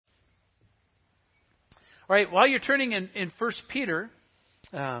All right, while you're turning in 1 Peter,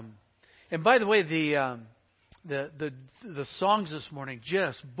 and by the way, the songs this morning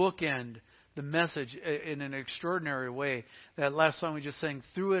just bookend the message in an extraordinary way. That last song we just sang,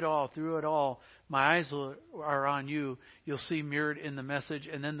 through it all, my eyes are on you. You'll see mirrored in the message.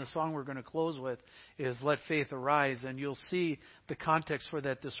 And then the song we're going to close with is Let Faith Arise. And you'll see the context for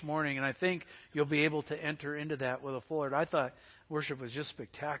that this morning. And I think you'll be able to enter into that with a fuller. I thought worship was just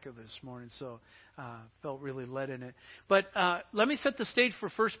spectacular this morning, so felt really led in it. But let me set the stage for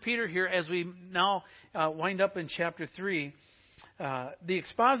 1 Peter here as we now wind up in chapter 3. The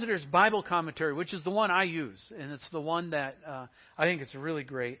Expositor's Bible Commentary, which is the one I use, and it's the one that I think is really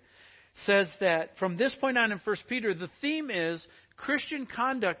great, says that from this point on in 1 Peter, the theme is Christian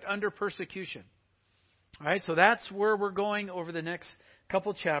conduct under persecution. All right, so that's where we're going over the next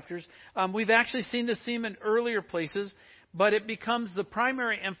couple chapters. We've actually seen this theme in earlier places, but it becomes the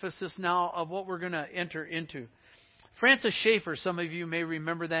primary emphasis now of what we're going to enter into. Francis Schaeffer, some of you may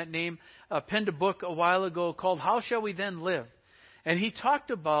remember that name, penned a book a while ago called How Shall We Then Live? And he talked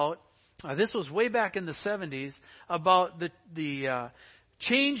about, this was way back in the 70s, about the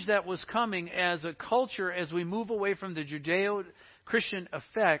change that was coming as a culture as we move away from the Judeo-Christian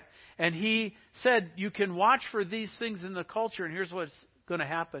effect. And he said, you can watch for these things in the culture, and here's what's going to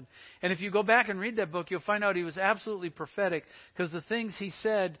happen. And if you go back and read that book, you'll find out he was absolutely prophetic, because the things he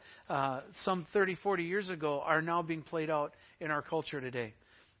said some 30, 40 years ago are now being played out in our culture today.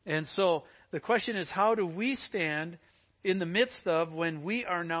 And so the question is, how do we stand in the midst of when we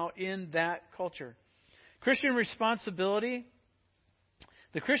are now in that culture? Christian responsibility,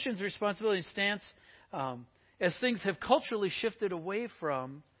 the Christian's responsibility stance as things have culturally shifted away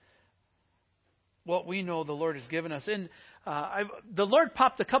from what we know the Lord has given us. And the Lord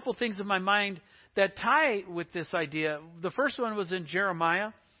popped a couple things in my mind that tie with this idea. The first one was in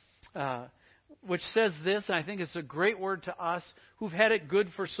Jeremiah, which says this, and I think it's a great word to us who've had it good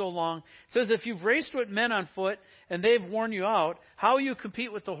for so long. It says, if you've raced with men on foot and they've worn you out, how will you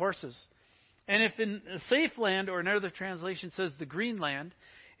compete with the horses? And if in a safe land, or another translation says the green land,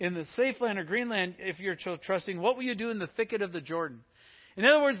 in the safe land or green land, if you're trusting, what will you do in the thicket of the Jordan? In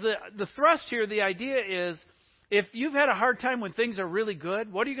other words, the thrust here, the idea is, if you've had a hard time when things are really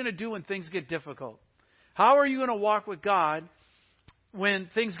good, what are you going to do when things get difficult? How are you going to walk with God when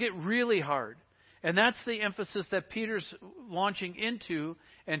things get really hard? And that's the emphasis that Peter's launching into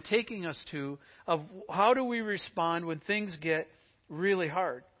and taking us to, of how do we respond when things get really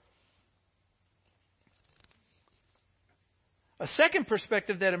hard. A second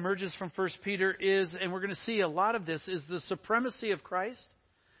perspective that emerges from 1 Peter is, and we're going to see a lot of this, is the supremacy of Christ.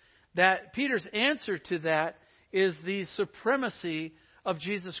 That Peter's answer to that is the supremacy of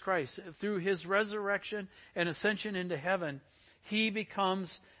Jesus Christ. Through his resurrection and ascension into heaven, he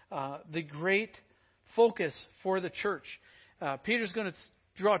becomes the great focus for the church. Peter's going to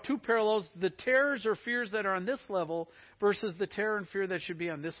draw two parallels: the terrors or fears that are on this level versus the terror and fear that should be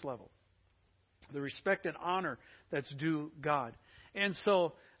on this level. The respect and honor that's due God. And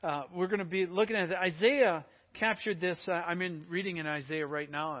so we're going to be looking at it. Isaiah captured this. I'm reading in Isaiah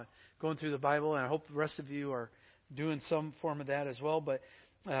right now, going through the Bible, and I hope the rest of you are doing some form of that as well. But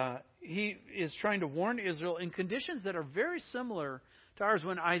he is trying to warn Israel in conditions that are very similar to ours.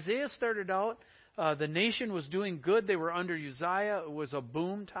 When Isaiah started out, the nation was doing good. They were under Uzziah. It was a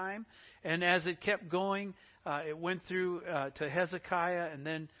boom time. And as it kept going, it went through to Hezekiah, and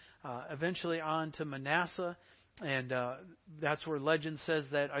then eventually on to Manasseh. And that's where legend says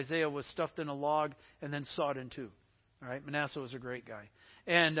that Isaiah was stuffed in a log and then sawed in two. All right, Manasseh was a great guy.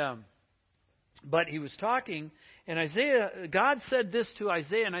 And but he was talking, and God said this to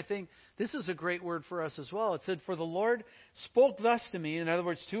Isaiah, and I think this is a great word for us as well. It said, for the Lord spoke thus to me, in other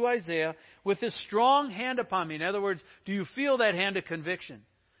words, to Isaiah, with his strong hand upon me. In other words, do you feel that hand of conviction?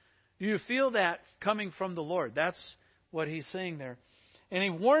 Do you feel that coming from the Lord? That's what he's saying there. And he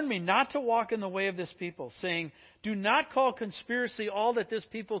warned me not to walk in the way of this people, saying, do not call conspiracy all that this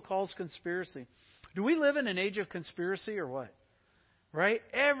people calls conspiracy. Do we live in an age of conspiracy or what? Right?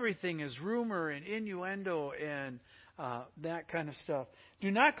 Everything is rumor and innuendo and that kind of stuff. Do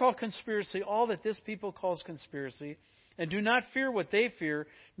not call conspiracy all that this people calls conspiracy, and do not fear what they fear,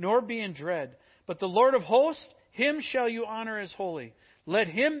 nor be in dread. But the Lord of hosts, him shall you honor as holy. Let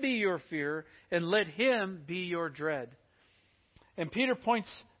him be your fear, and let him be your dread. And Peter points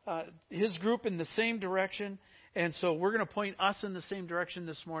his group in the same direction, and so we're going to point us in the same direction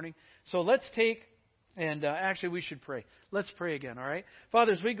this morning. So let's take, and actually we should pray. Let's pray again, all right?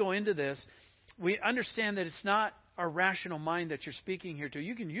 Father, as we go into this, we understand that it's not our rational mind that you're speaking here to.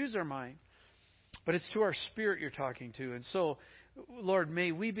 You can use our mind, but it's to our spirit you're talking to. And so Lord,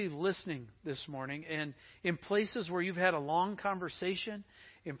 may we be listening this morning, and in places where you've had a long conversation,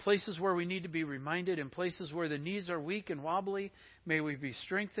 in places where we need to be reminded, in places where the knees are weak and wobbly, may we be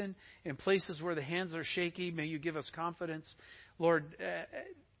strengthened. In places where the hands are shaky, may you give us confidence. Lord,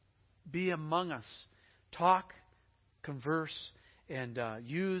 be among us. Talk, converse, and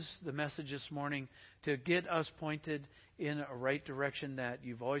use the message this morning to get us pointed in a right direction that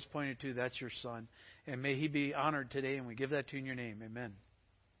you've always pointed to. That's your Son. And may he be honored today, and we give that to you in your name. Amen.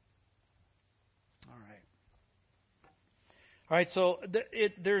 All right. All right, so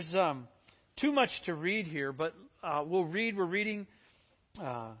there's too much to read here, but we'll read. We're reading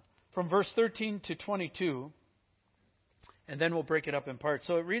from verse 13 to 22, and then we'll break it up in parts.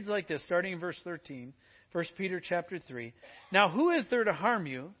 So it reads like this, starting in verse 13, 1 Peter chapter 3. Now who is there to harm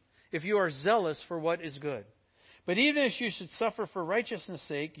you if you are zealous for what is good? But even if you should suffer for righteousness'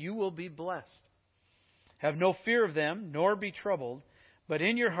 sake, you will be blessed. Have no fear of them, nor be troubled, but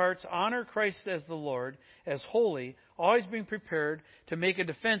in your hearts honor Christ as the Lord, as holy, always being prepared to make a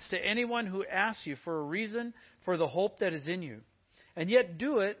defense to anyone who asks you for a reason for the hope that is in you. And yet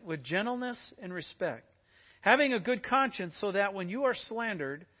do it with gentleness and respect, having a good conscience, so that when you are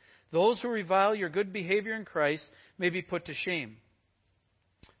slandered, those who revile your good behavior in Christ may be put to shame.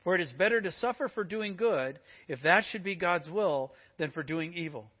 For it is better to suffer for doing good, if that should be God's will, than for doing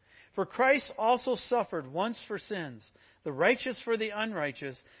evil. For Christ also suffered once for sins, the righteous for the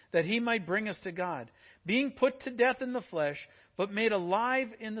unrighteous, that he might bring us to God, being put to death in the flesh, but made alive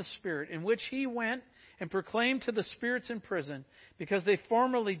in the Spirit, in which he went and proclaimed to the spirits in prison, because they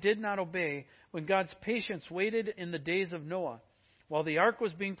formerly did not obey, when God's patience waited in the days of Noah, while the ark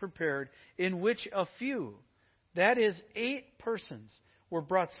was being prepared, in which a few, that is 8 persons, were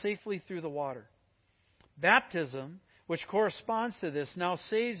brought safely through the water. Baptism, which corresponds to this, now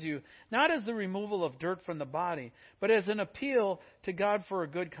saves you, not as the removal of dirt from the body, but as an appeal to God for a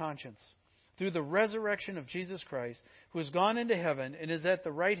good conscience, through the resurrection of Jesus Christ, who has gone into heaven and is at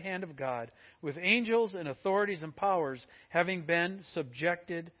the right hand of God, with angels and authorities and powers having been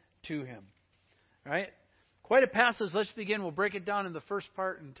subjected to him. All right? Quite a passage. Let's begin. We'll break it down in the first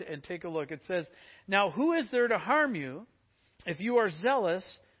part and take a look. It says, now who is there to harm you if you are zealous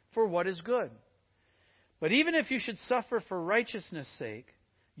for what is good? But even if you should suffer for righteousness' sake,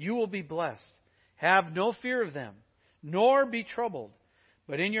 you will be blessed. Have no fear of them, nor be troubled.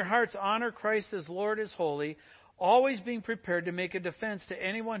 But in your hearts honor Christ as Lord, as holy, always being prepared to make a defense to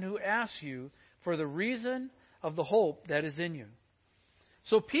anyone who asks you for the reason of the hope that is in you.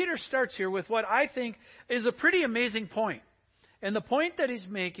 So Peter starts here with what I think is a pretty amazing point. And the point that he's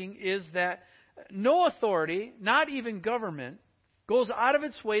making is that no authority, not even government, goes out of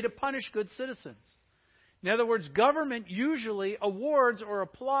its way to punish good citizens. In other words, government usually awards or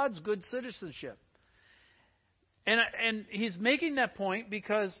applauds good citizenship. And he's making that point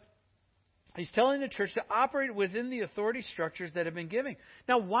because he's telling the church to operate within the authority structures that have been given.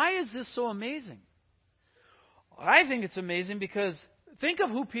 Now, why is this so amazing? I think it's amazing because think of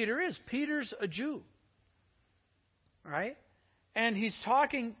who Peter is. Peter's a Jew. Right? And he's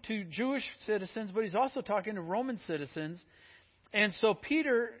talking to Jewish citizens, but he's also talking to Roman citizens. And so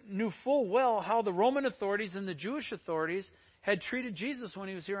Peter knew full well how the Roman authorities and the Jewish authorities had treated Jesus when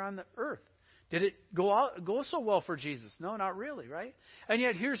he was here on the earth. Did it go so well for Jesus? No, not really, right? And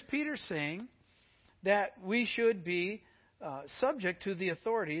yet here's Peter saying that we should be subject to the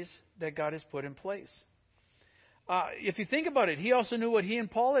authorities that God has put in place. If you think about it, he also knew what he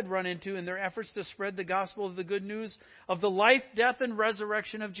and Paul had run into in their efforts to spread the gospel of the good news of the life, death, and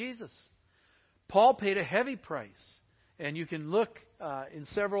resurrection of Jesus. Paul paid a heavy price. And you can look in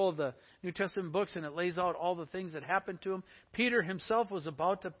several of the New Testament books, and it lays out all the things that happened to him. Peter himself was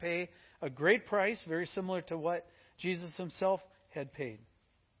about to pay a great price, very similar to what Jesus himself had paid.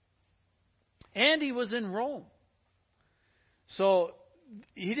 And he was in Rome. So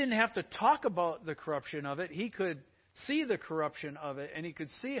he didn't have to talk about the corruption of it. He could see the corruption of it, and he could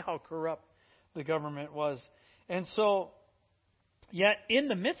see how corrupt the government was. And so, yet in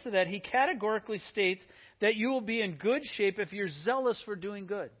the midst of that, he categorically states that you will be in good shape if you're zealous for doing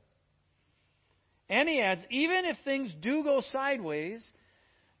good. And he adds, even if things do go sideways,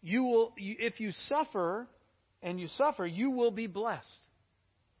 if you suffer, you will be blessed.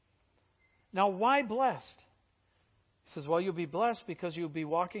 Now, why blessed? He says, well, you'll be blessed because you'll be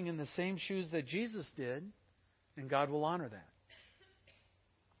walking in the same shoes that Jesus did, and God will honor that.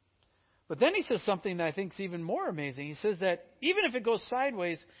 But then he says something that I think is even more amazing. He says that even if it goes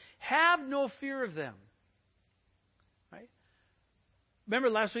sideways, have no fear of them. Right? Remember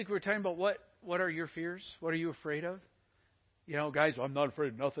last week we were talking about what are your fears? What are you afraid of? You know, guys, I'm not afraid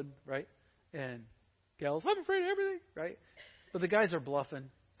of nothing, right? And gals, I'm afraid of everything, right? But the guys are bluffing.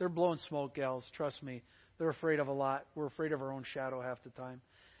 They're blowing smoke, gals. Trust me. They're afraid of a lot. We're afraid of our own shadow half the time.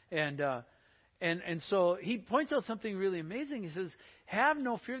 And so he points out something really amazing. He says, have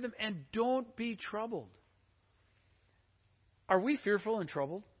no fear of them and don't be troubled. Are we fearful and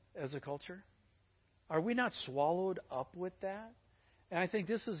troubled as a culture? Are we not swallowed up with that? And I think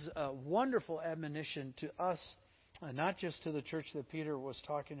this is a wonderful admonition to us, not just to the church that Peter was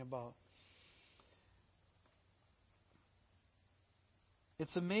talking about.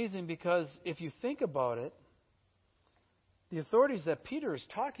 It's amazing because if you think about it, the authorities that Peter is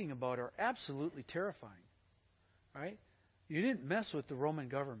talking about are absolutely terrifying. Right? You didn't mess with the Roman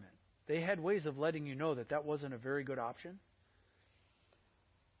government. They had ways of letting you know that that wasn't a very good option.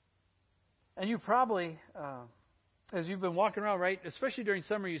 And you probably, as you've been walking around, right, especially during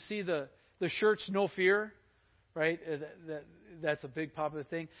summer, you see the shirts, no fear, right? That's a big popular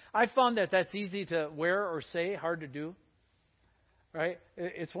thing. I found that that's easy to wear or say, hard to do, right?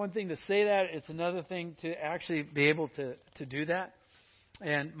 It's one thing to say that. It's another thing to actually be able to do that.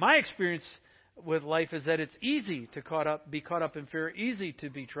 And my experience with life is that it's easy to be caught up in fear, easy to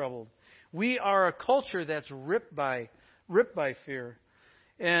be troubled. We are a culture that's ripped by fear.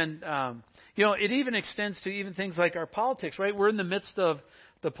 And, it even extends to even things like our politics, right? We're in the midst of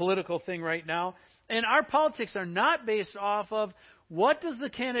the political thing right now. And our politics are not based off of what does the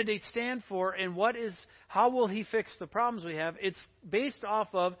candidate stand for and how will he fix the problems we have. It's based off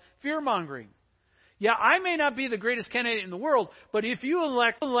of fear-mongering. Yeah, I may not be the greatest candidate in the world, but if you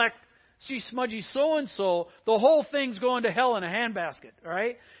elect smudgy so-and-so, the whole thing's going to hell in a handbasket, all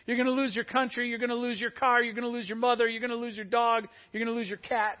right? You're going to lose your country, you're going to lose your car, you're going to lose your mother, you're going to lose your dog, you're going to lose your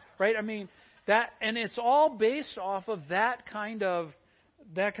cat, right? I mean, and it's all based off of that kind of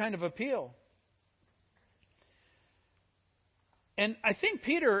appeal. And I think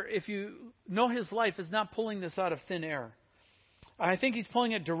Peter, if you know his life, is not pulling this out of thin air. I think he's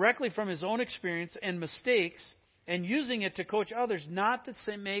pulling it directly from his own experience and mistakes and using it to coach others not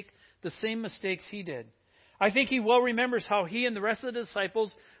to make the same mistakes he did. I think he well remembers how he and the rest of the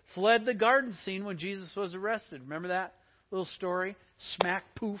disciples fled the garden scene when Jesus was arrested. Remember that little story? Smack,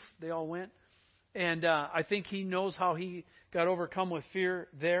 poof, they all went. And I think he knows how he got overcome with fear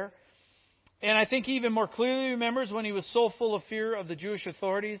there. And I think he even more clearly remembers when he was so full of fear of the Jewish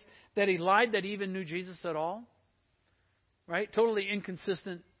authorities that he lied that he even knew Jesus at all. Right? Totally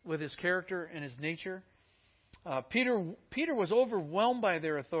inconsistent with his character and his nature. Peter was overwhelmed by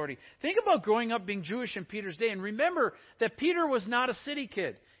their authority. Think about growing up being Jewish in Peter's day. And remember that Peter was not a city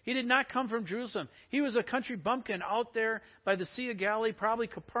kid. He did not come from Jerusalem. He was a country bumpkin out there by the Sea of Galilee, probably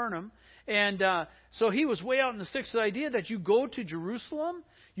Capernaum. And so he was way out in the sticks. The idea that you go to Jerusalem,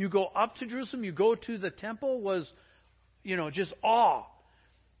 you go up to Jerusalem, you go to the temple was, just awe.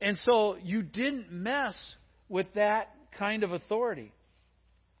 And so you didn't mess with that kind of authority.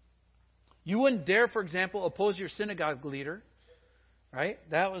 You wouldn't dare, for example, oppose your synagogue leader, right?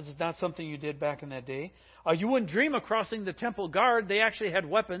 That was not something you did back in that day. You wouldn't dream of crossing the temple guard. They actually had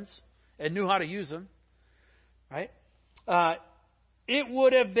weapons and knew how to use them, right? It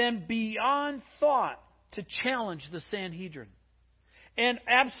would have been beyond thought to challenge the Sanhedrin and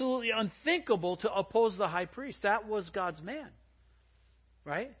absolutely unthinkable to oppose the high priest. That was God's man,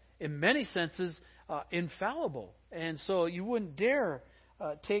 right? In many senses, infallible. And so you wouldn't dare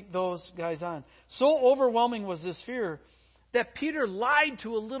take those guys on. So overwhelming was this fear that Peter lied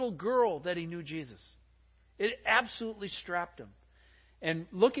to a little girl that he knew Jesus. It absolutely strapped him. And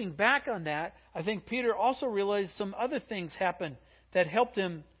looking back on that, I think Peter also realized some other things happened that helped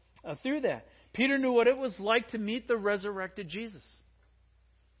him through that. Peter knew what it was like to meet the resurrected Jesus.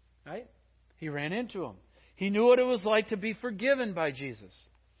 Right? He ran into him. He knew what it was like to be forgiven by Jesus.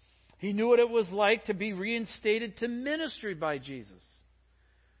 He knew what it was like to be reinstated to ministry by Jesus.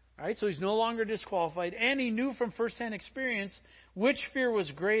 Right? So he's no longer disqualified. And he knew from firsthand experience which fear was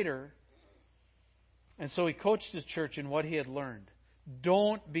greater. And so he coached his church in what he had learned.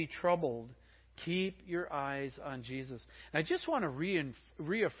 Don't be troubled. Keep your eyes on Jesus. And I just want to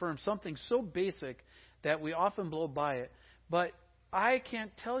reaffirm something so basic that we often blow by it. But I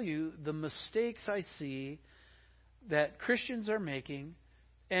can't tell you the mistakes I see that Christians are making.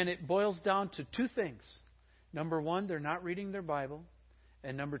 And it boils down to two things. Number one, they're not reading their Bible.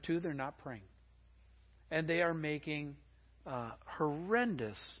 And number two, they're not praying. And they are making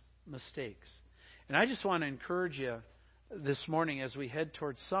horrendous mistakes. And I just want to encourage you this morning as we head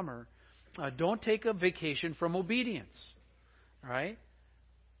towards summer, don't take a vacation from obedience. All right?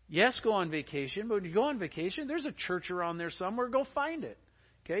 Yes, go on vacation, but when you go on vacation, there's a church around there somewhere. Go find it.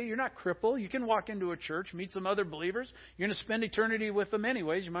 Okay? You're not crippled. You can walk into a church, meet some other believers. You're going to spend eternity with them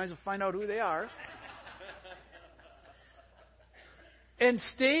anyways. You might as well find out who they are. And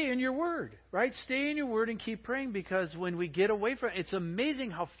stay in your word, right? Stay in your word and keep praying, because when we get away from it, it's amazing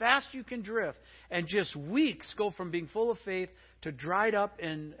how fast you can drift, and just weeks go from being full of faith to dried up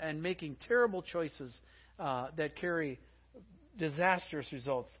and making terrible choices that carry disastrous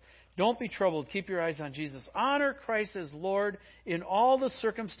results. Don't be troubled. Keep your eyes on Jesus. Honor Christ as Lord in all the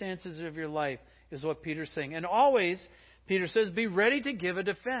circumstances of your life, is what Peter's saying. And always, Peter says, be ready to give a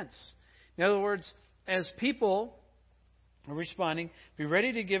defense. In other words, as people are responding, be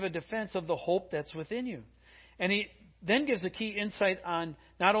ready to give a defense of the hope that's within you. And he then gives a key insight on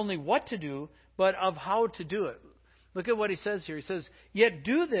not only what to do, but of how to do it. Look at what he says here. He says, yet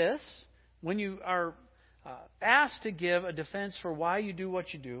do this when you are asked to give a defense for why you do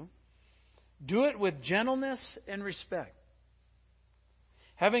what you do. Do it with gentleness and respect,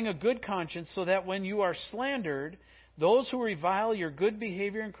 having a good conscience, so that when you are slandered, those who revile your good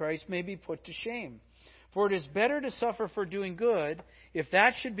behavior in Christ may be put to shame. For it is better to suffer for doing good, if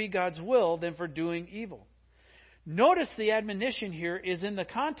that should be God's will, than for doing evil. Notice the admonition here is in the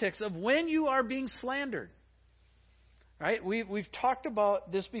context of when you are being slandered. Right? We've talked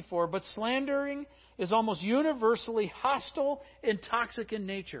about this before, but slandering is almost universally hostile and toxic in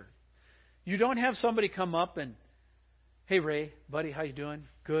nature. You don't have somebody come up and, hey, Ray, buddy, how you doing?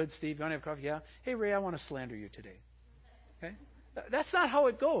 Good, Steve, you want to have coffee? Yeah. Hey, Ray, I want to slander you today. Okay? That's not how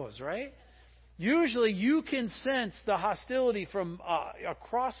it goes, right? Usually you can sense the hostility from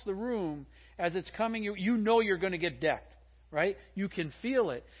across the room as it's coming. You know you're going to get decked, right? You can feel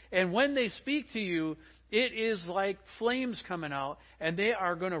it. And when they speak to you, it is like flames coming out, and they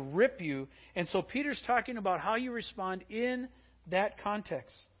are going to rip you. And so Peter's talking about how you respond in that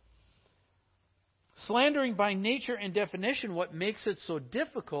context. Slandering by nature and definition, what makes it so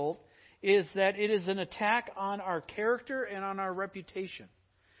difficult is that it is an attack on our character and on our reputation.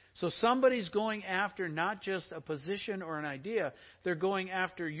 So somebody's going after not just a position or an idea, they're going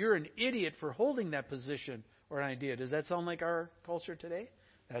after you're an idiot for holding that position or an idea. Does that sound like our culture today?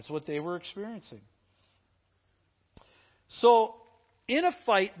 That's what they were experiencing. So in a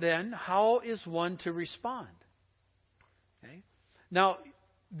fight then, how is one to respond? Okay. Now,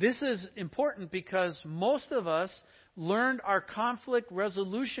 this is important because most of us learned our conflict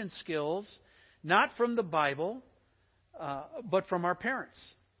resolution skills not from the Bible, but from our parents.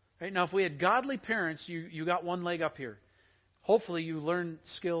 Right? Now, if we had godly parents, you got one leg up here. Hopefully you learned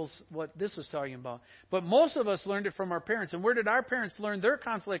skills, what this is talking about. But most of us learned it from our parents. And where did our parents learn their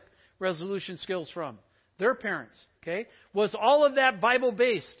conflict resolution skills from? Their parents. Okay? Was all of that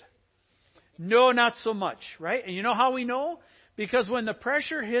Bible-based? No, not so much. Right? And you know how we know? Because when the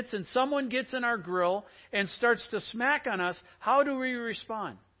pressure hits and someone gets in our grill and starts to smack on us, how do we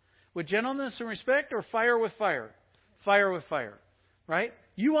respond? With gentleness and respect, or fire with fire? Fire with fire. Right?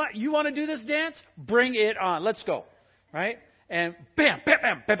 You want to do this dance? Bring it on. Let's go. Right? And bam, bam,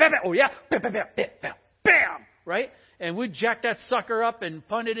 bam, bam, bam, bam. Oh yeah, bam, bam, bam, bam, bam, bam. Right? And we'd jack that sucker up and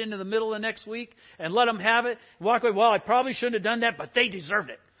punt it into the middle of next week and let them have it. Walk away. Well, I probably shouldn't have done that, but they deserved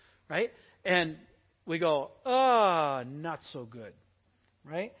it. Right? And we go, not so good.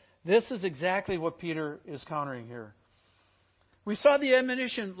 Right? This is exactly what Peter is countering here. We saw the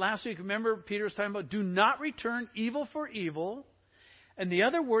admonition last week. Remember, Peter was talking about do not return evil for evil. And the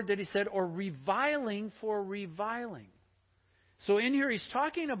other word that he said, or reviling for reviling. So in here he's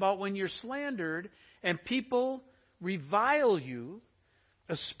talking about when you're slandered and people revile you,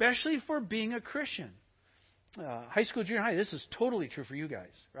 especially for being a Christian. High school, junior high, this is totally true for you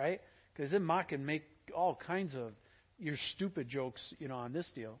guys, right? Because then mock and make all kinds of your stupid jokes, on this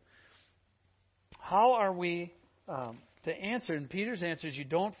deal. How are we to answer? And Peter's answer is you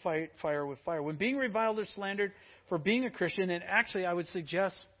don't fight fire with fire. When being reviled or slandered for being a Christian, and actually I would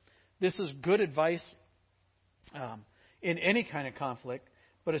suggest this is good advice in any kind of conflict,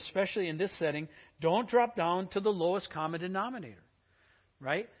 but especially in this setting, don't drop down to the lowest common denominator,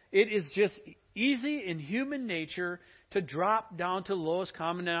 right? It is just easy in human nature to drop down to the lowest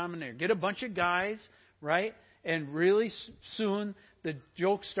common denominator. Get a bunch of guys, right? And really soon the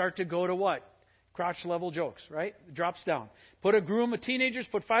jokes start to go to what? Crotch level jokes, right? It drops down. Put a room of teenagers,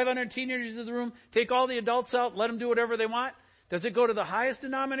 put 500 teenagers in the room, take all the adults out, let them do whatever they want. Does it go to the highest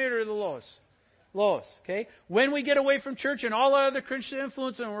denominator or the lowest? Lowest, okay? When we get away from church and all our other Christian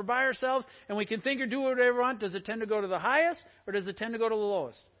influence and we're by ourselves and we can think or do whatever we want, does it tend to go to the highest or does it tend to go to the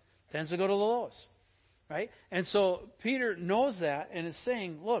lowest? It tends to go to the lowest, right? And so Peter knows that and is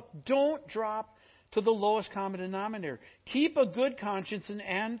saying, look, don't drop to the lowest common denominator. Keep a good conscience and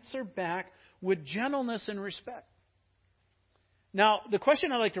answer back with gentleness and respect. Now, the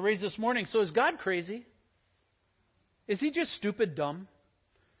question I'd like to raise this morning, so is God crazy? Is he just stupid dumb?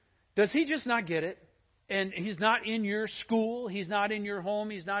 Does he just not get it? And He's not in your school. He's not in your home.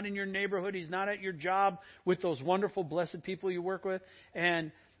 He's not in your neighborhood. He's not at your job with those wonderful, blessed people you work with.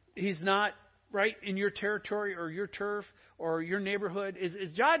 And He's not right in your territory or your turf or your neighborhood. Is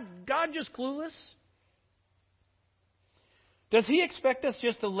God just clueless? Does He expect us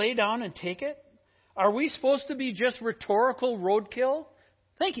just to lay down and take it? Are we supposed to be just rhetorical roadkill?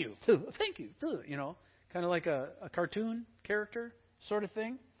 Thank you. Thank you. You know, kind of like a cartoon character sort of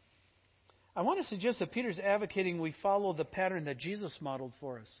thing. I want to suggest that Peter's advocating we follow the pattern that Jesus modeled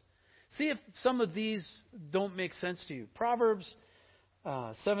for us. See if some of these don't make sense to you. Proverbs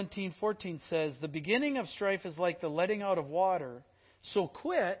 17:14 says, "The beginning of strife is like the letting out of water, so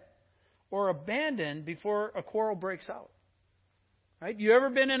quit or abandon before a quarrel breaks out." Right? You ever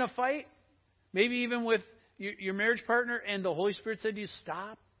been in a fight? Maybe even with your marriage partner, and the Holy Spirit said to you,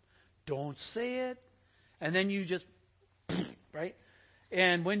 "Stop, don't say it," and then you just, right?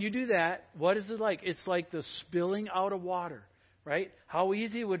 And when you do that, what is it like? It's like the spilling out of water, right? How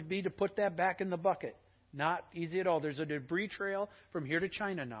easy would it be to put that back in the bucket? Not easy at all. There's a debris trail from here to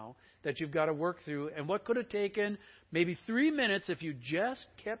China now that you've got to work through. And what could have taken maybe 3 minutes if you just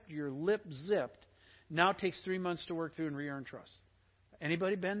kept your lip zipped, now takes 3 months to work through and re-earn trust.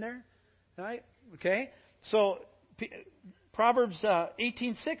 Anybody been there? Right? Okay. So Proverbs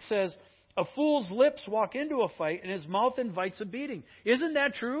 18:6 says, "A fool's lips walk into a fight, and his mouth invites a beating." Isn't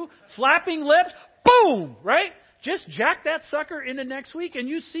that true? Flapping lips, boom, right? Just jack that sucker into next week. And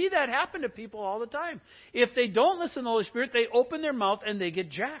you see that happen to people all the time. If they don't listen to the Holy Spirit, they open their mouth and they get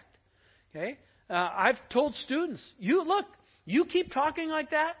jacked. Okay? I've told students, you keep talking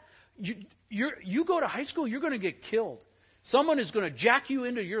like that, you go to high school, you're going to get killed. Someone is going to jack you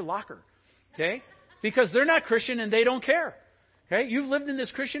into your locker. Okay? Because they're not Christian and they don't care. Okay? You've lived in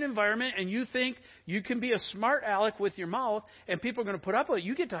this Christian environment and you think you can be a smart aleck with your mouth and people are going to put up with it.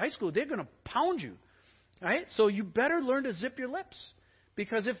 You get to high school, they're going to pound you. Right? So you better learn to zip your lips.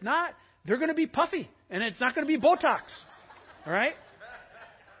 Because if not, they're going to be puffy. And it's not going to be Botox. All right?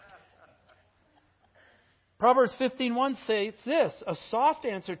 Proverbs 15:1 says this, "A soft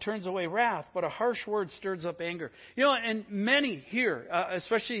answer turns away wrath, but a harsh word stirs up anger." You know, and many here,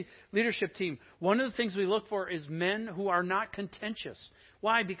 especially leadership team, one of the things we look for is men who are not contentious.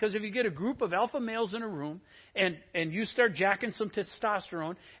 Why? Because if you get a group of alpha males in a room and you start jacking some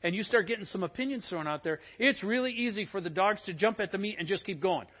testosterone and you start getting some opinions thrown out there, it's really easy for the dogs to jump at the meat and just keep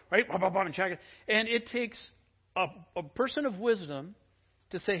going. Right? And it takes a person of wisdom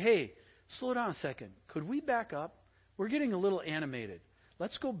to say, "Hey, slow down a second. Could we back up? We're getting a little animated.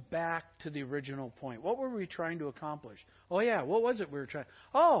 Let's go back to the original point. What were we trying to accomplish? Oh, yeah, what was it we were trying?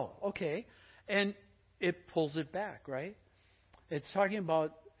 Oh, okay." And it pulls it back, right? It's talking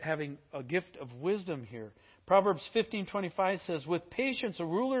about having a gift of wisdom here. Proverbs 15:25 says, "With patience a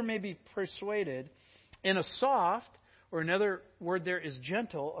ruler may be persuaded, and a soft," or another word there is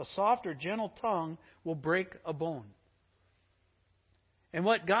gentle, "a soft or gentle tongue will break a bone." And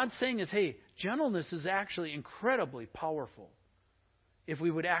what God's saying is, hey, gentleness is actually incredibly powerful if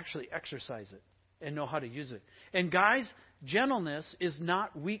we would actually exercise it and know how to use it. And guys, gentleness is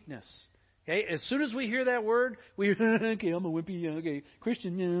not weakness. Okay? As soon as we hear that word, we okay, I'm a wimpy, okay,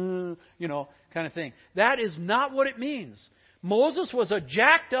 Christian, kind of thing. That is not what it means. Moses was a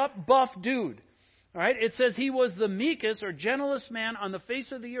jacked up, buff dude. All right? It says he was the meekest or gentlest man on the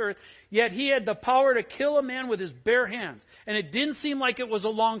face of the earth, yet he had the power to kill a man with his bare hands. And it didn't seem like it was a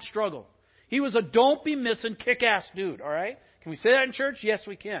long struggle. He was a don't be missing kick-ass dude, all right? Can we say that in church? Yes,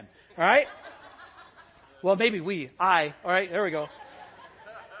 we can. All right? Well, maybe I. All right, there we go.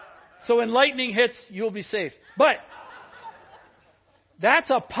 So when lightning hits, you'll be safe. But that's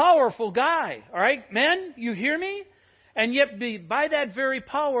a powerful guy, all right? Men, you hear me? And yet, by that very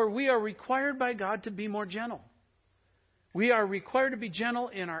power, we are required by God to be more gentle. We are required to be gentle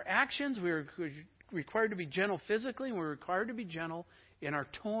in our actions. We are required to be gentle physically. And we're required to be gentle in our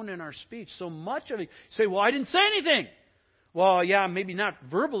tone and our speech. So much of it, you say, "Well, I didn't say anything." Well, yeah, maybe not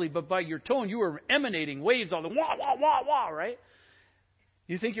verbally, but by your tone, you were emanating waves all the wah, wah, wah, wah, right?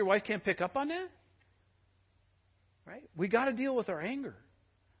 You think your wife can't pick up on that? Right? We got to deal with our anger.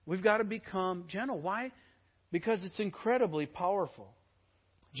 We've got to become gentle. Why? Because it's incredibly powerful.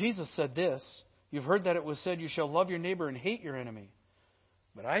 Jesus said this, "You've heard that it was said, you shall love your neighbor and hate your enemy.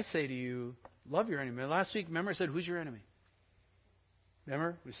 But I say to you, love your enemy." Last week, remember I said, who's your enemy?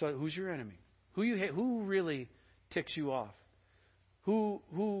 Remember? We saw who's your enemy. Who you hate, who really ticks you off?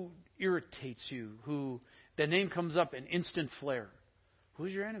 Who irritates you? Who the name comes up in instant flare.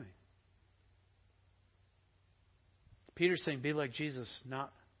 Who's your enemy? Peter's saying, be like Jesus,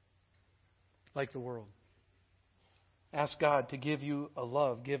 not like the world. Ask God to give you a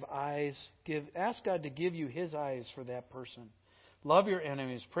love. Ask God to give you His eyes for that person. Love your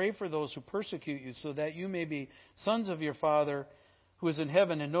enemies. Pray for those who persecute you, so that you may be sons of your Father who is in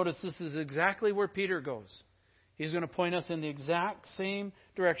heaven. And notice this is exactly where Peter goes. He's going to point us in the exact same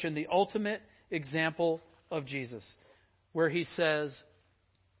direction, the ultimate example of Jesus, where he says,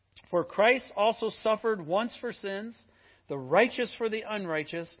 "For Christ also suffered once for sins, the righteous for the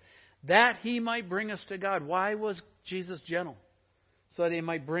unrighteous, that He might bring us to God." Why was Jesus gentle? So that He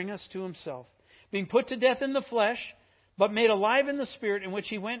might bring us to Himself. Being put to death in the flesh, but made alive in the Spirit, in which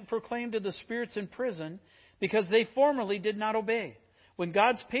He went and proclaimed to the spirits in prison, because they formerly did not obey, when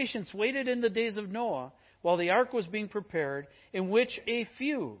God's patience waited in the days of Noah, while the ark was being prepared, in which a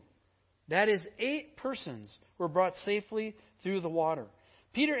few, that is 8 persons, were brought safely through the water.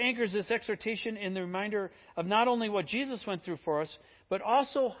 Peter anchors this exhortation in the reminder of not only what Jesus went through for us, but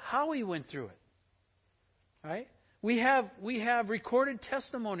also how He went through it. Right? We have recorded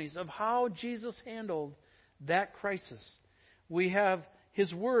testimonies of how Jesus handled that crisis. We have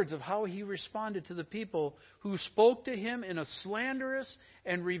His words of how He responded to the people who spoke to Him in a slanderous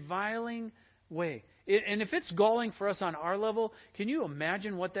and reviling way. And if it's galling for us on our level, can you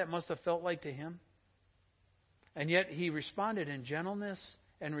imagine what that must have felt like to Him? And yet He responded in gentleness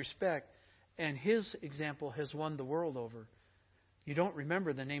and respect, and His example has won the world over. You don't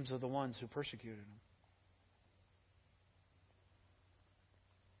remember the names of the ones who persecuted Him.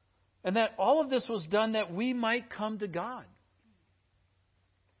 And that all of this was done that we might come to God.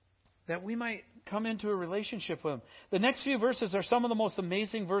 That we might come into a relationship with Him. The next few verses are some of the most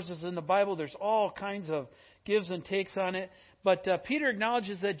amazing verses in the Bible. There's all kinds of gives and takes on it. But Peter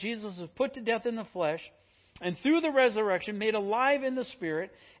acknowledges that Jesus was put to death in the flesh, and through the resurrection made alive in the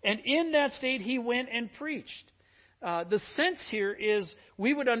Spirit. And in that state He went and preached. The sense here is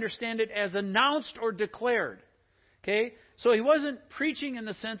we would understand it as announced or declared. Okay? So He wasn't preaching in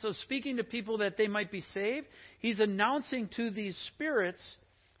the sense of speaking to people that they might be saved. He's announcing to these spirits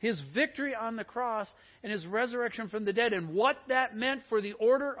His victory on the cross and His resurrection from the dead and what that meant for the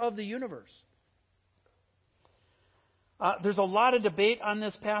order of the universe. There's a lot of debate on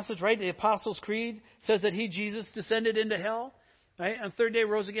this passage, right? The Apostles' Creed says that He, Jesus, descended into hell, right? On the third day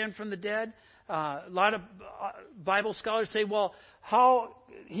rose again from the dead. A lot of Bible scholars say, well, how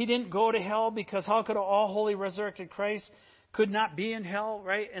He didn't go to hell, because how could an all-holy resurrected Christ could not be in hell,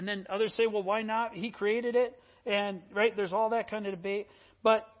 right? And then others say, well, why not? He created it. And, right, there's all that kind of debate.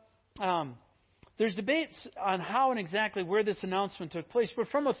 But there's debates on how and exactly where this announcement took place. But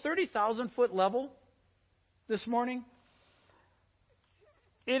from a 30,000-foot level this morning,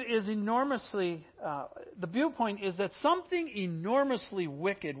 it is enormously, the viewpoint is that something enormously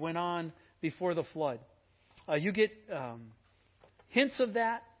wicked went on before the flood. You get hints of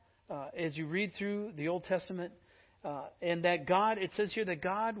that as you read through the Old Testament. And that God, it says here that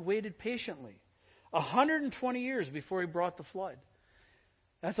God waited patiently 120 years before He brought the flood.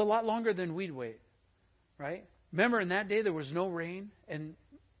 That's a lot longer than we'd wait, right? Remember, in that day there was no rain, and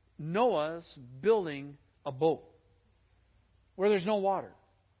Noah's building a boat where there's no water.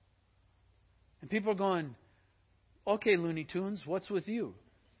 And people are going, okay, Looney Tunes, what's with you?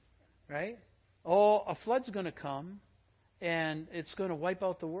 Right? Oh, a flood's going to come, and it's going to wipe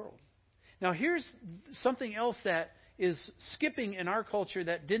out the world. Now, here's something else that is skipping in our culture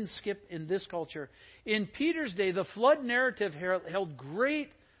that didn't skip in this culture. In Peter's day, the flood narrative held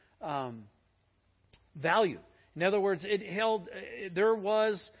great value. In other words, the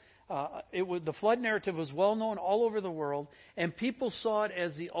flood narrative was well known all over the world, and people saw it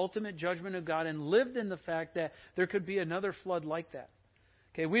as the ultimate judgment of God and lived in the fact that there could be another flood like that.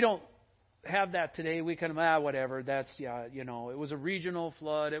 Okay, we don't have that today. We kind of, whatever, that's, it was a regional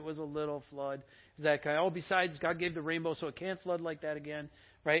flood, it was a little flood. That kind. Oh, besides, God gave the rainbow, so it can't flood like that again,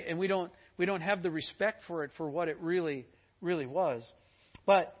 right? And we don't have the respect for it for what it really, really was.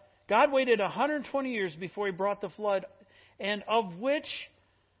 But God waited 120 years before He brought the flood, and of which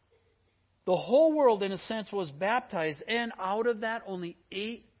the whole world, in a sense, was baptized, and out of that, only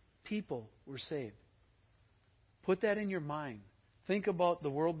 8 people were saved. Put that in your mind. Think about the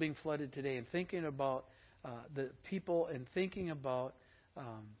world being flooded today, and thinking about the people, and thinking about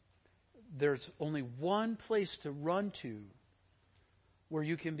there's only one place to run to where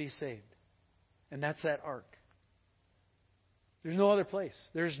you can be saved, and that's that ark. There's no other place.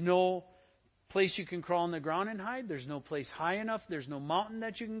 There's no place you can crawl on the ground and hide. There's no place high enough. There's no mountain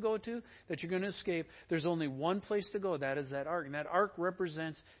that you can go to that you're going to escape. There's only one place to go. That is that ark. And that ark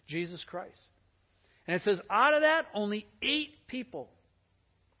represents Jesus Christ. And it says, out of that, only 8 people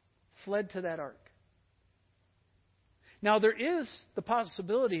fled to that ark. Now, there is the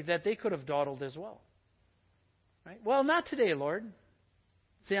possibility that they could have dawdled as well. Right? Well, not today, Lord.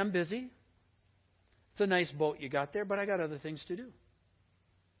 See, I'm busy. It's a nice boat you got there, but I got other things to do.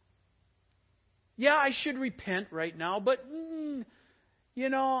 Yeah, I should repent right now, but,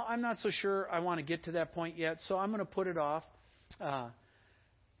 I'm not so sure I want to get to that point yet, so I'm going to put it off.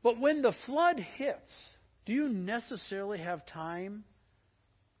 But when the flood hits, do you necessarily have time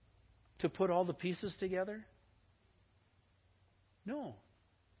to put all the pieces together? No.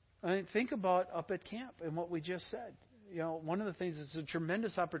 I mean, think about up at camp and what we just said. One of the things is a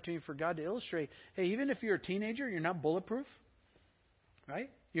tremendous opportunity for God to illustrate, hey, even if you're a teenager, you're not bulletproof, right?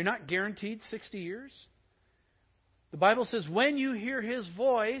 You're not guaranteed 60 years. The Bible says when you hear His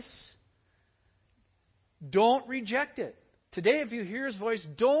voice, don't reject it. Today, if you hear His voice,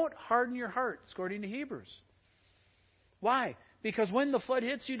 don't harden your heart, according to Hebrews. Why? Because when the flood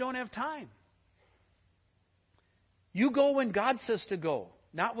hits, you don't have time. You go when God says to go,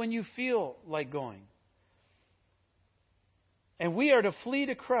 not when you feel like going. And we are to flee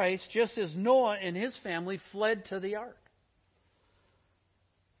to Christ just as Noah and his family fled to the ark.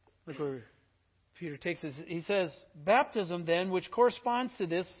 Look where Peter takes this. He says, baptism then, which corresponds to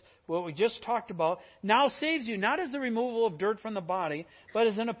this, what we just talked about, now saves you, not as the removal of dirt from the body, but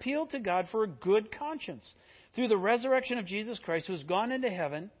as an appeal to God for a good conscience, through the resurrection of Jesus Christ, who has gone into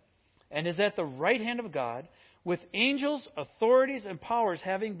heaven and is at the right hand of God, with angels, authorities, and powers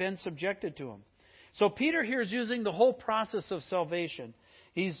having been subjected to Him. So Peter here is using the whole process of salvation.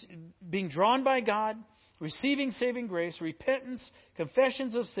 He's being drawn by God, receiving saving grace, repentance,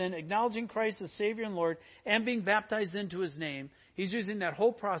 confessions of sin, acknowledging Christ as Savior and Lord, and being baptized into His name. He's using that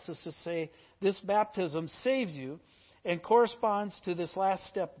whole process to say this baptism saves you and corresponds to this last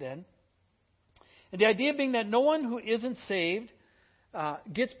step then. And the idea being that no one who isn't saved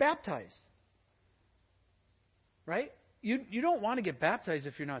gets baptized. Right? You don't want to get baptized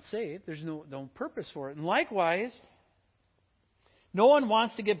if you're not saved. There's no purpose for it. And likewise, no one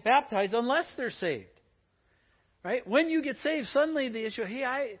wants to get baptized unless they're saved. Right? When you get saved, suddenly the issue,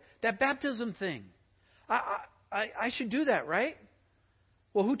 hey, that baptism thing, I should do that, right?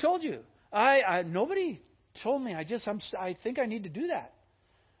 Well, who told you? Nobody told me. I think I need to do that.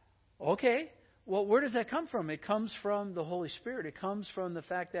 Okay. Well, where does that come from? It comes from the Holy Spirit. It comes from the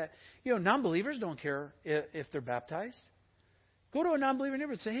fact that, non-believers don't care if they're baptized. Go to a non-believer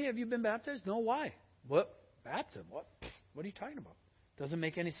neighbor and say, hey, have you been baptized? No, why? What? Baptism? What are you talking about? Doesn't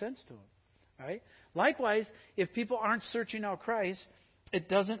make any sense to them. Right? Likewise, if people aren't searching out Christ, it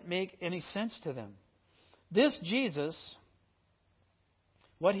doesn't make any sense to them. This Jesus,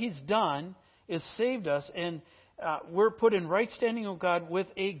 what He's done is saved us, and we're put in right standing with God with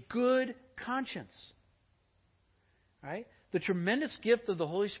a good conscience. Right? The tremendous gift of the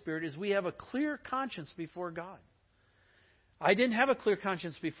Holy Spirit is we have a clear conscience before God. I didn't have a clear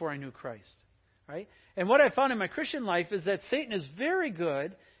conscience before I knew Christ. Right? And what I found in my Christian life is that Satan is very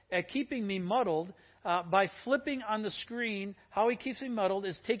good at keeping me muddled by flipping on the screen. How he keeps me muddled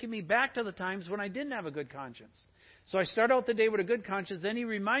is taking me back to the times when I didn't have a good conscience. So I start out the day with a good conscience. Then he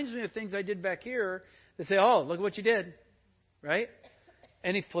reminds me of things I did back here. They say, oh, look what you did. Right?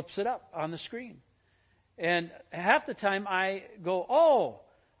 And he flips it up on the screen. And half the time I go, oh,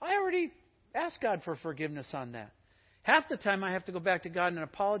 I already asked God for forgiveness on that. Half the time I have to go back to God and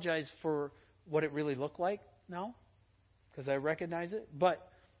apologize for what it really looked like now, because I recognize it. But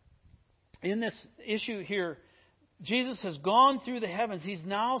in this issue here, Jesus has gone through the heavens. He's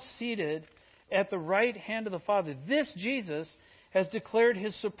now seated at the right hand of the Father. This Jesus has declared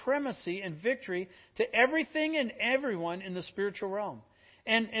His supremacy and victory to everything and everyone in the spiritual realm.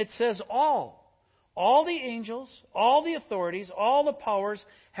 And it says all the angels, all the authorities, all the powers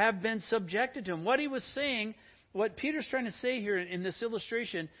have been subjected to Him. What he was saying, what Peter's trying to say here in this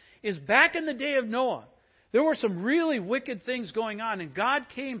illustration, is back in the day of Noah, there were some really wicked things going on, and God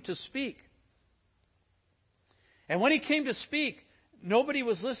came to speak. And when He came to speak, nobody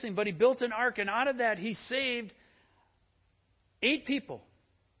was listening, but He built an ark, and out of that He saved 8 people,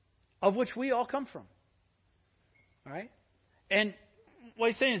 of which we all come from. All right? And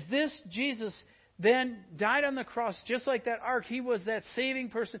what He's saying is this Jesus then died on the cross just like that ark. He was that saving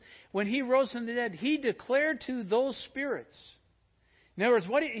person. When He rose from the dead, He declared to those spirits. In other words,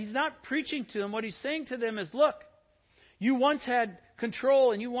 He's not preaching to them. What He's saying to them is, look, you once had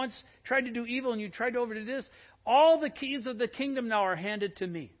control and you once tried to do evil and you tried to overdo this. All the keys of the kingdom now are handed to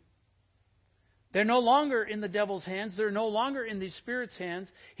me. They're no longer in the devil's hands. They're no longer in these spirits' hands.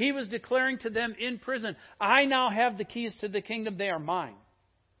 He was declaring to them in prison, I now have the keys to the kingdom. They are mine.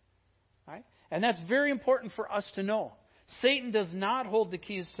 Right? And that's very important for us to know. Satan does not hold the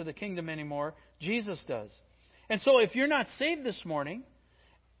keys to the kingdom anymore. Jesus does. And so if you're not saved this morning,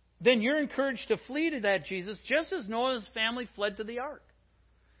 then you're encouraged to flee to that Jesus, just as Noah's family fled to the ark.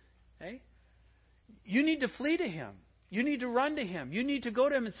 Okay? You need to flee to Him. You need to run to Him. You need to go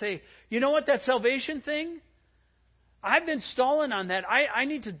to Him and say, you know what, that salvation thing, I've been stalling on that. I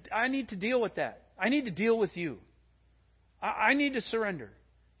need to deal with that. I need to deal with you. I need to surrender.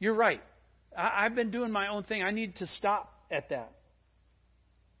 You're right. I've been doing my own thing. I need to stop at that.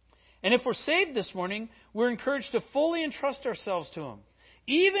 And if we're saved this morning, we're encouraged to fully entrust ourselves to Him,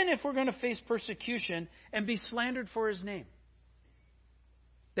 even if we're going to face persecution and be slandered for His name.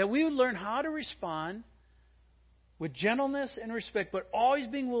 That we would learn how to respond with gentleness and respect, but always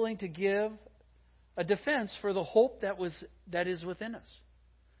being willing to give a defense for the hope that is within us.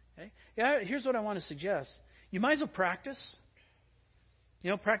 Okay? Yeah, here's what I want to suggest. You might as well practice.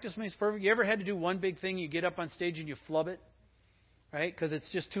 Practice makes perfect. You ever had to do one big thing, you get up on stage and you flub it? Right? Because it's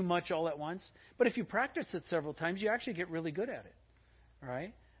just too much all at once. But if you practice it several times, you actually get really good at it. All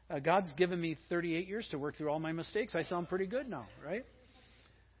right? God's given me 38 years to work through all my mistakes. I sound pretty good now, right?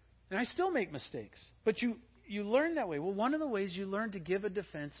 And I still make mistakes. But you learn that way. Well, one of the ways you learn to give a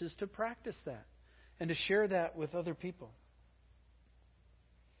defense is to practice that and to share that with other people.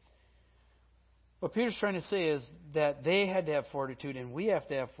 What Peter's trying to say is that they had to have fortitude, and we have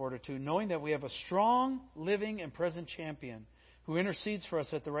to have fortitude, knowing that we have a strong, living, and present champion who intercedes for us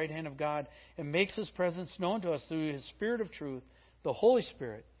at the right hand of God and makes His presence known to us through His Spirit of truth, the Holy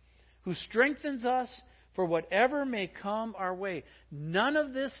Spirit, who strengthens us for whatever may come our way. None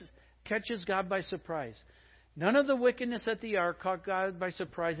of this catches God by surprise. None of the wickedness at the ark caught God by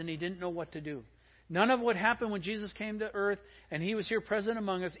surprise, and He didn't know what to do. None of what happened when Jesus came to earth and He was here present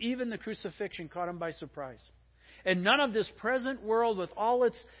among us, even the crucifixion, caught Him by surprise. And none of this present world with all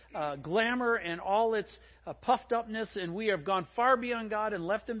its glamour and all its puffed upness, and we have gone far beyond God and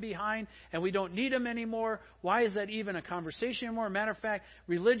left Him behind, and we don't need Him anymore. Why is that even a conversation anymore? Matter of fact,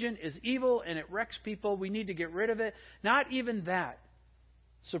 religion is evil and it wrecks people. We need to get rid of it. Not even that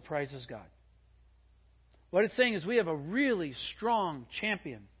surprises God. What it's saying is we have a really strong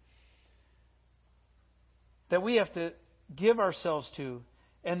champion that we have to give ourselves to,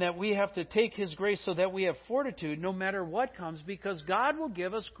 and that we have to take His grace so that we have fortitude no matter what comes, because God will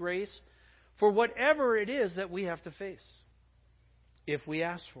give us grace for whatever it is that we have to face if we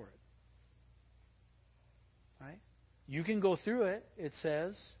ask for it. Right? You can go through it, it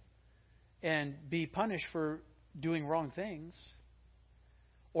says, and be punished for doing wrong things,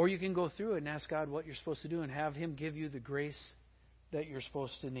 or you can go through it and ask God what you're supposed to do and have Him give you the grace that you're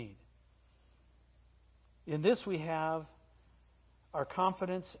supposed to need. In this we have our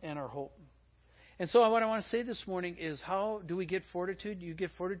confidence and our hope. And so what I want to say this morning is, how do we get fortitude? You get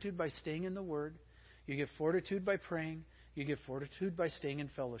fortitude by staying in the Word. You get fortitude by praying. You get fortitude by staying in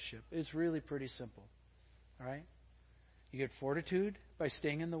fellowship. It's really pretty simple. All right? You get fortitude by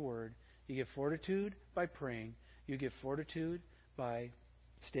staying in the Word. You get fortitude by praying. You get fortitude by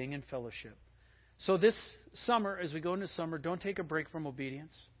staying in fellowship. So this summer, as we go into summer, don't take a break from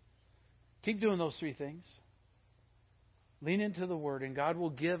obedience. Keep doing those three things. Lean into the Word, and God will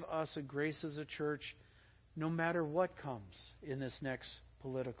give us a grace as a church no matter what comes in this next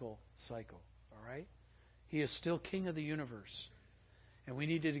political cycle. All right? He is still King of the universe. And we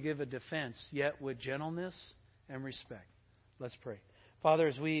need to give a defense, yet with gentleness and respect. Let's pray. Father,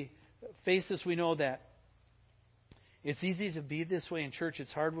 as we face this, we know that it's easy to be this way in church.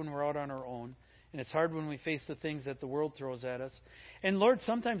 It's hard when we're out on our own. And it's hard when we face the things that the world throws at us. And Lord,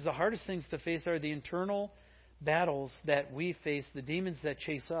 sometimes the hardest things to face are the internal battles that we face, the demons that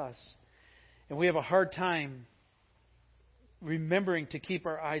chase us. And we have a hard time remembering to keep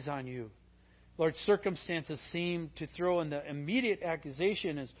our eyes on You. Lord, circumstances seem to throw in the immediate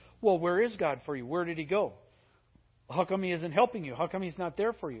accusation is, well, where is God for you? Where did He go? How come He isn't helping you? How come He's not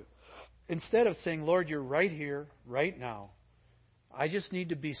there for you? Instead of saying, Lord, You're right here, right now. I just need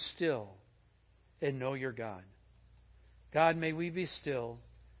to be still and know You're God. God, may we be still,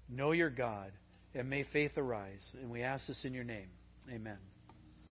 know You're God, and may faith arise. And we ask this in Your name. Amen.